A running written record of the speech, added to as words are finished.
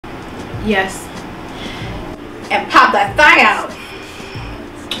Yes. And pop that thigh out.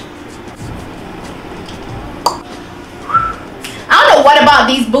 I don't know what about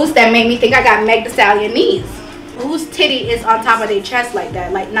these boots that make me think I got Meg Thee Stallion knees. Whose titty is on top of their chest like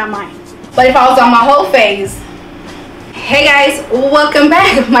that? Like, not mine. But if I was on my whole face. Hey guys, welcome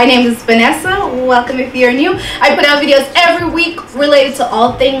back. My name is Vanessa. Welcome if you're new. I put out videos every week related to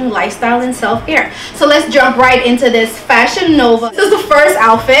all things lifestyle and self-care. So let's jump right into this Fashion Nova. This is the first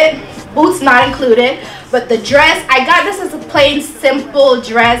outfit. Boots not included. But the dress, I got this as a plain, simple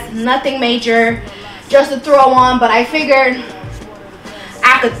dress. Nothing major. Just to throw on. But I figured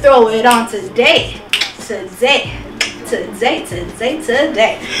I could throw it on today. So I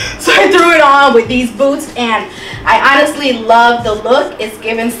threw it on with these boots, and I honestly love the look. It's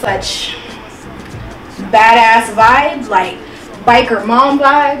giving such badass vibe, like biker mom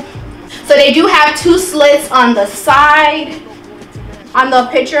vibe. So they do have two slits on the side. On the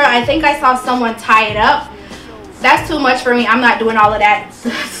picture, I think I saw someone tie it up. That's too much for me. I'm not doing all of that.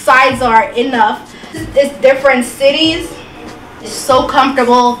 The sides are enough. It's different cities. It's so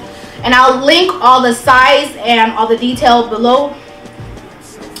comfortable. And I'll link all the size and all the detail below,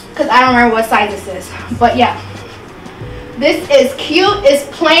 because I don't remember what size this is. But yeah, this is cute. It's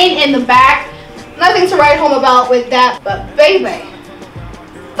plain in the back. Nothing to write home about with that. But baby,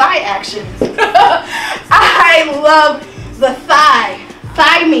 thigh action. I love the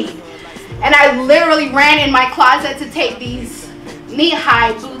thigh meat. And I literally ran in my closet to take these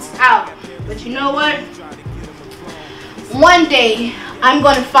knee-high boots out. But you know what? One day I'm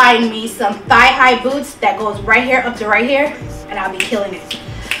gonna find me some thigh-high boots that goes right here up to right here, and I'll be killing it.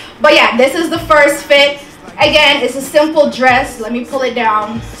 But yeah, this is the first fit. Again, it's a simple dress. Let me pull it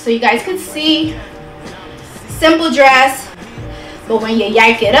down so you guys can see. Simple dress, but when you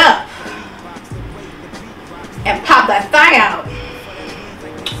yank it up and pop that thigh out,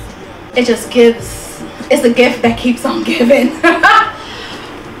 it just gives, it's a gift that keeps on giving.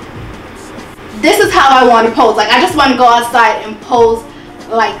 This is how I want to pose. Like, I just want to go outside and pose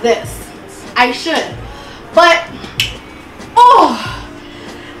like this. I should, but oh,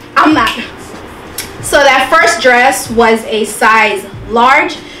 I'm not. So that first dress was a size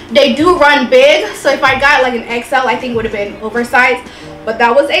large. They do run big, so if I got like an XL, I think it would have been oversized, but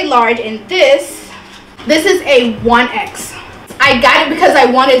that was a large. And this is a 1X. I got it because I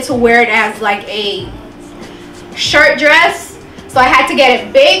wanted to wear it as like a shirt dress, so I had to get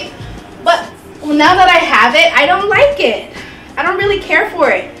it big. But well, now that I have it, I don't like it. I don't really care for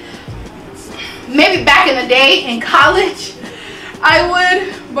it. Maybe back in the day in college, I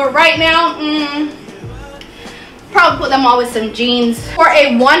would. But right now, probably put them on with some jeans. For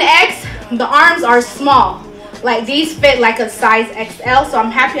a 1X, the arms are small. Like, these fit like a size XL, so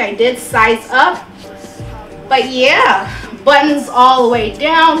I'm happy I did size up. But yeah, buttons all the way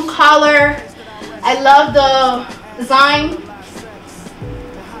down, collar. I love the design.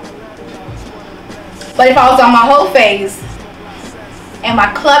 But if I was on my whole face and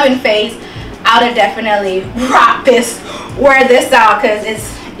my clubbing face, I would have definitely rocked this, wear this out, because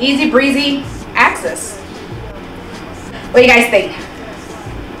it's easy breezy access. What do you guys think?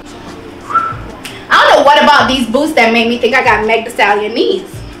 I don't know what about these boots that made me think I got Meg Thee Stallion knees.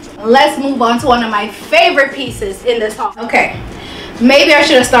 Let's move on to one of my favorite pieces in this haul. Okay, maybe I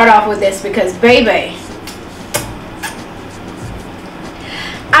should have started off with this, because baby,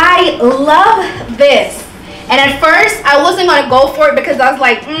 I love this. And at first I wasn't gonna go for it because I was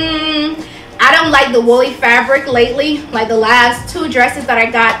like, I don't like the woolly fabric lately. Like, the last two dresses that I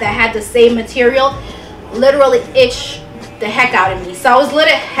got that had the same material literally itched the heck out of me. So I was a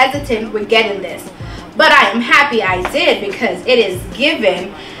little hesitant with getting this, but I am happy I did, because it is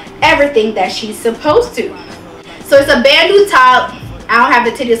giving everything that she's supposed to. So it's a bandeau top. I don't have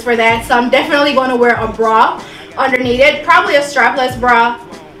the titties for that, so I'm definitely going to wear a bra underneath it, probably a strapless bra,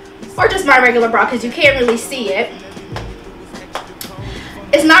 or just my regular bra, because you can't really see it.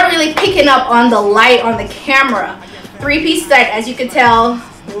 It's not really picking up on the light on the camera. Three-piece set, as you can tell.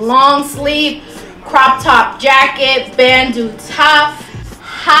 Long sleeve, crop top jacket, bandeau top,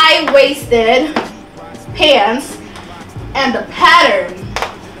 high-waisted pants, and the pattern,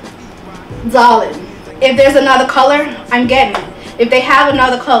 darling, if there's another color, I'm getting it. If they have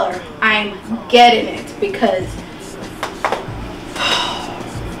another color, I'm getting it, because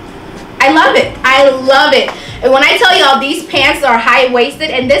I love it. I love it. And when I tell y'all, these pants are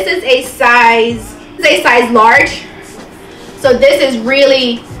high-waisted, and this is a size large. So this is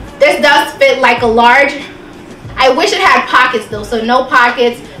really, this does fit like a large. I wish it had pockets though, so no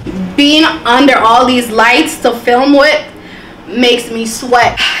pockets. Being under all these lights to film with makes me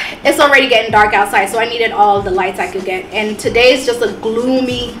sweat. It's already getting dark outside, so I needed all the lights I could get, and today is just a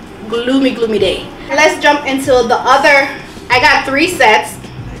gloomy day. Let's jump into the other. I got 3 sets.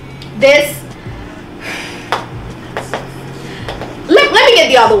 This, let me get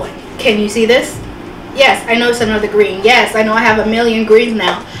the other one. Can you see this? Yes, I know it's another green. Yes, I know I have a million greens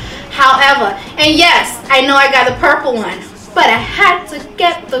now. However, and yes, I know I got the purple one, but I had to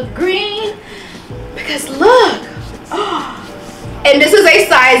get the green because look. And this is a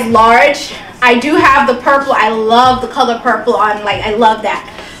size large. I do have the purple. I love the color purple on, like, I love that.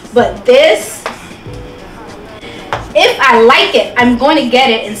 But this, if I like it, I'm going to get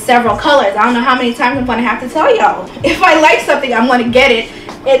it in several colors. I don't know how many times I'm going to have to tell y'all. If I like something, I'm going to get it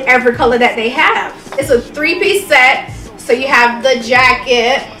in every color that they have. It's a 3-piece set. So you have the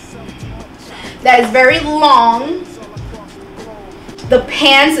jacket that is very long. The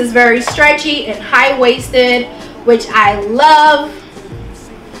pants is very stretchy and high-waisted, which I love.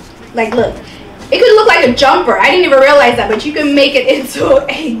 Like, look, it could look like a jumper. I didn't even realize that, but you can make it into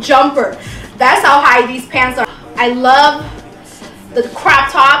a jumper. That's how high these pants are. I love the crop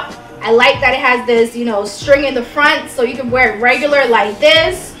top. I like that it has this, you know, string in the front, so you can wear it regular like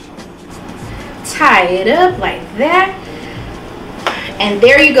this, tie it up like that, and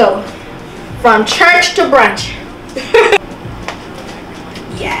there you go, from church to brunch.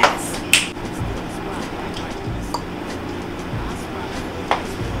 Yes.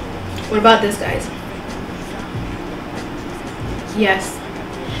 What about this, guys? Yes.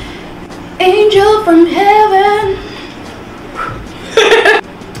 Angel from heaven.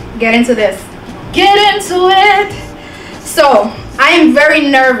 Get into this. Get into it. So, I am very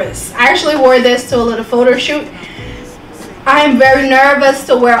nervous. I actually wore this to a little photo shoot. I am very nervous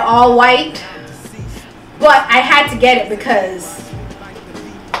to wear all white, but I had to get it because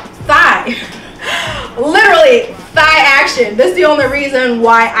thigh. Literally thigh action. This is the only reason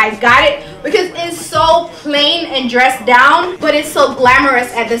why I got it, because it's so plain and dressed down, but it's so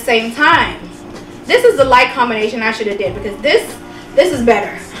glamorous at the same time. This is the light combination I should have did, because this is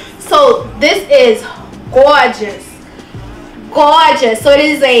better. So this is gorgeous. Gorgeous. So it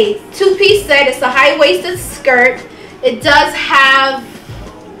is a 2-piece set. It's a high-waisted skirt. It does have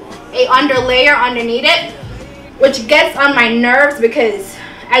a underlayer underneath it, which gets on my nerves because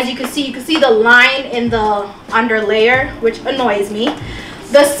as you can see the line in the underlayer, which annoys me.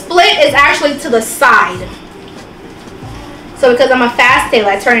 The split is actually to the side. So because I'm a fast tailor,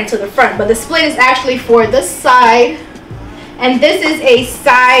 I turn it to the front, but the split is actually for the side. And this is a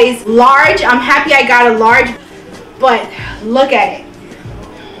size large. I'm happy I got a large, but look at it.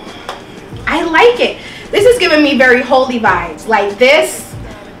 I like it. This is giving me very holy vibes. Like this,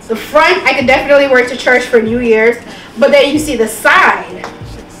 the front, I could definitely wear it to church for New Year's, but then you see the side,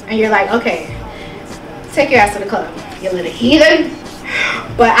 and you're like, okay, take your ass to the club, you little heathen.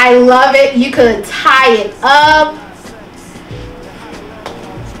 But I love it. You could tie it up.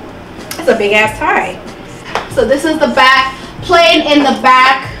 It's a big ass tie. So this is the back, plain in the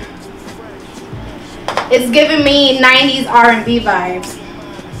back. It's giving me 90s R&B vibes.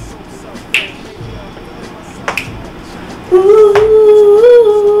 Ooh,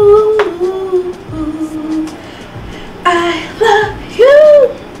 I love you.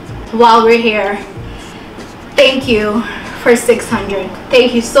 While we're here, thank you for 600.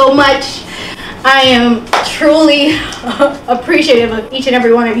 Thank you so much. I am truly appreciative of each and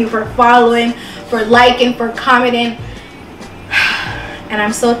every one of you for following, for liking, for commenting. And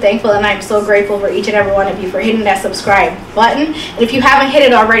I'm so thankful and I'm so grateful for each and every one of you for hitting that subscribe button. And if you haven't hit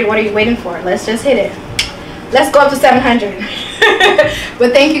it already, what are you waiting for? Let's just hit it. Let's go up to 700.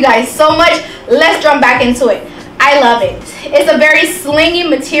 But thank you guys so much. Let's jump back into it. I love it. It's a very slingy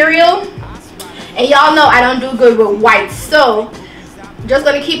material. And y'all know I don't do good with white. So just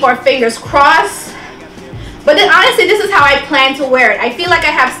gonna keep our fingers crossed. But then honestly, this is how I plan to wear it. I feel like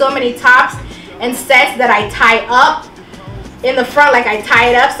I have so many tops and sets that I tie up in the front, like I tie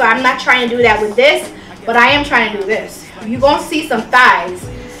it up. So I'm not trying to do that with this, but I am trying to do this. You're gonna see some thighs.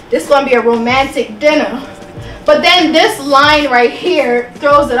 This is gonna be a romantic dinner. But then this line right here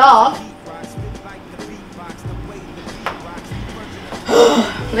throws it off.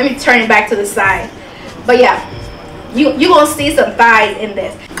 Let me turn it back to the side. But yeah, you're gonna see some thighs in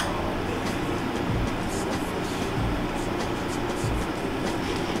this.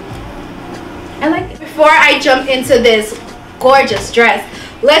 I like it. Before I jump into this gorgeous dress,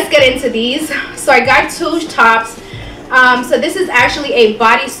 let's get into these. So I got 2 tops. So this is actually a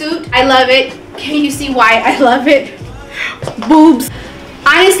bodysuit. I love it. Can you see why I love it? Boobs.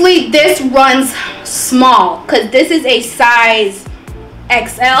 Honestly, this runs small because this is a size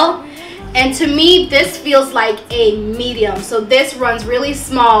XL And to me, this feels like a medium. So this runs really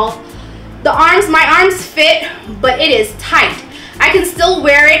small. The arms, my arms fit, but it is tight. I can still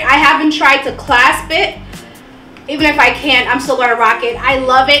wear it. I haven't tried to clasp it. Even if I can't, I'm still gonna rock it. I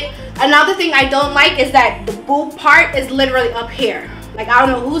love it. Another thing I don't like is that the boob part is literally up here. Like, I don't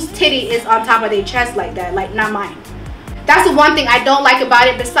know whose titty is on top of their chest like that. Like, not mine. That's the one thing I don't like about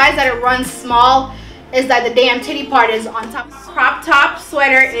it. Besides that it runs small, is that the damn titty part is on top. Crop top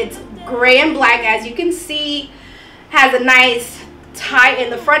sweater. It's gray and black, as you can see. Has a nice tie in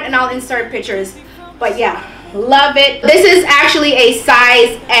the front, and I'll insert pictures. But yeah, love it. This is actually a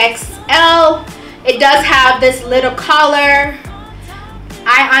size XL. It does have this little collar.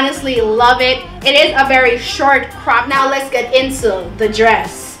 I honestly love it. It is a very short crop. Now let's get into the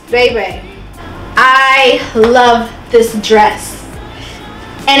dress, baby. I love this dress,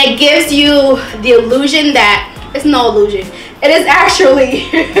 and it gives you the illusion that it's no illusion. It is actually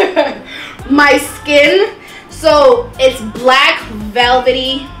my skin. So it's black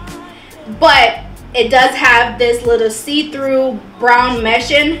velvety, but it does have this little see-through brown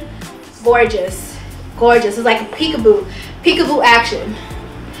meshing. Gorgeous, gorgeous. It's like a peekaboo action.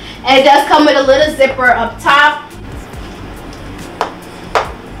 And it does come with a little zipper up top.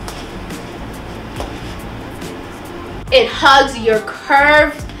 It hugs your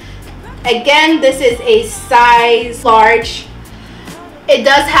curves. Again, this is a size large. It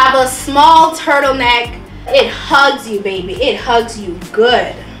does have a small turtleneck. It hugs you, baby. It hugs you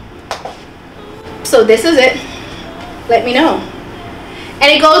good. So this is it. Let me know. And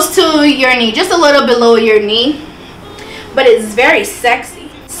it goes to your knee, just a little below your knee. But it's very sexy.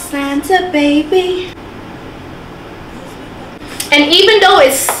 Santa baby. And even though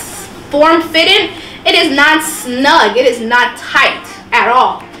it's form-fitting, it is not snug. It is not tight at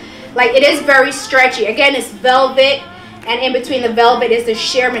all. Like, it is very stretchy. Again, it's velvet, and in between the velvet is the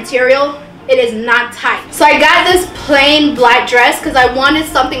sheer material. It is not tight. So I got this plain black dress because I wanted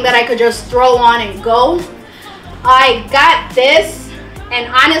something that I could just throw on and go. I got this,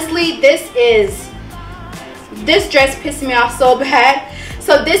 and honestly, this dress pissed me off so bad.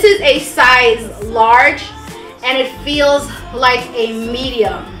 So this is a size large, and it feels like a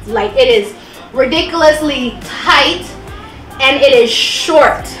medium. Like, it is ridiculously tight, and it is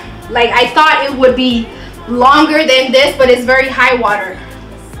short. Like, I thought it would be longer than this, but it's very high water.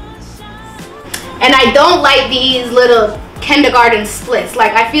 And I don't like these little kindergarten splits.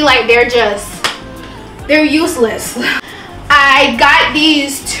 Like, I feel like they're useless. I got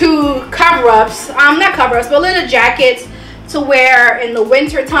these two cover-ups, not cover-ups, but little jackets to wear in the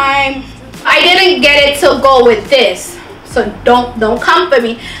winter time. I didn't get it to go with this, so don't come for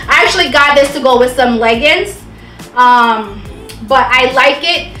me. I actually got this to go with some leggings, but I like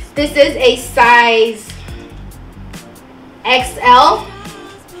it. This is a size XL,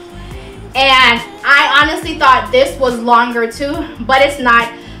 and I honestly thought this was longer too, but it's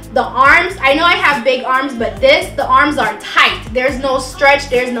not. The arms, I know I have big arms, but the arms are tight. There's no stretch,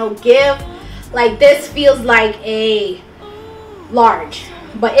 there's no give. Like, this feels like a large,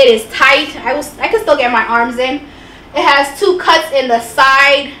 but it is tight. I can still get my arms in. It has two cuts in the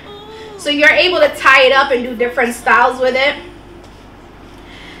side, so you're able to tie it up and do different styles with it.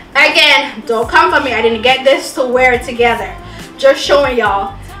 Again, don't come for me. I didn't get this to wear it together. Just showing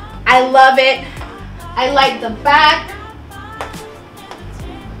y'all. I love it. I like the back.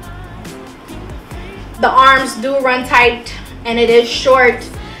 The arms do run tight, and it is short.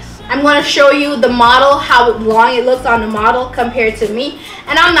 I'm going to show you the model, how long it looks on the model compared to me.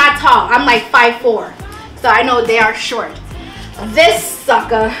 And I'm not tall. I'm like 5'4". So I know they are short. This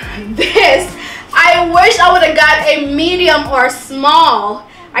sucker, I wish I would have got a medium or small.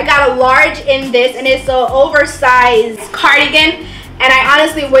 I got a large in this, and it's an oversized cardigan. And I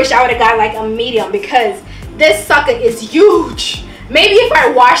honestly wish I would have got like a medium, because this sucker is huge. Maybe if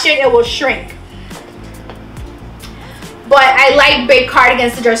I wash it, it will shrink. But I like big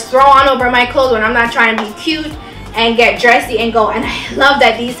cardigans to just throw on over my clothes when I'm not trying to be cute and get dressy and go. And I love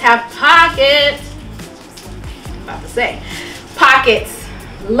that these have pockets. I'm about to say pockets.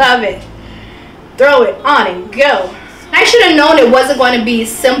 Love it. Throw it on and go. I should have known it wasn't going to be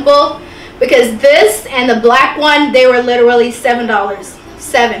simple, because this and the black one, they were literally $7.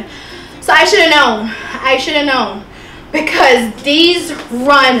 So I should have known. I should have known, because these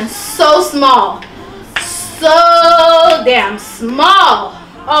run so small. So damn small.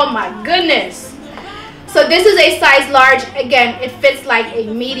 Oh my goodness. So this is a size large. Again, it fits like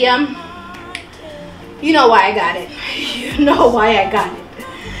a medium. You know why I got it. You know why I got it.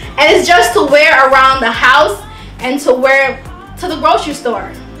 And it's just to wear around the house and to wear to the grocery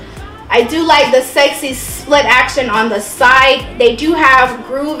store. I do like the sexy split action on the side. They do have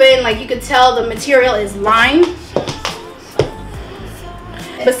grooving, like you could tell the material is lined.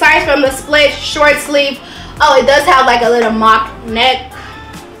 Besides from the split short sleeve, oh, it does have like a little mock neck.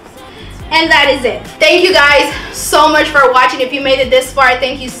 And that is it. Thank you guys so much for watching. If you made it this far,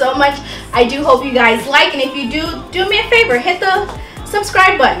 thank you so much. I do hope you guys like, and if you do me a favor, hit the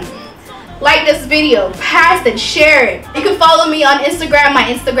subscribe button. Like this video, pass and share it. You can follow me on Instagram. My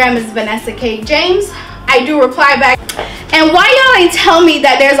Instagram is Vanessakjames. I do reply back. And why y'all ain't tell me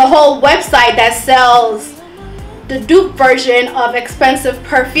that there's a whole website that sells the dupe version of expensive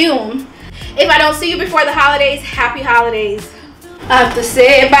perfume? If I don't see you before the holidays, happy holidays. I have to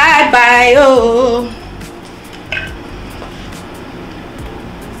say bye-bye, oh.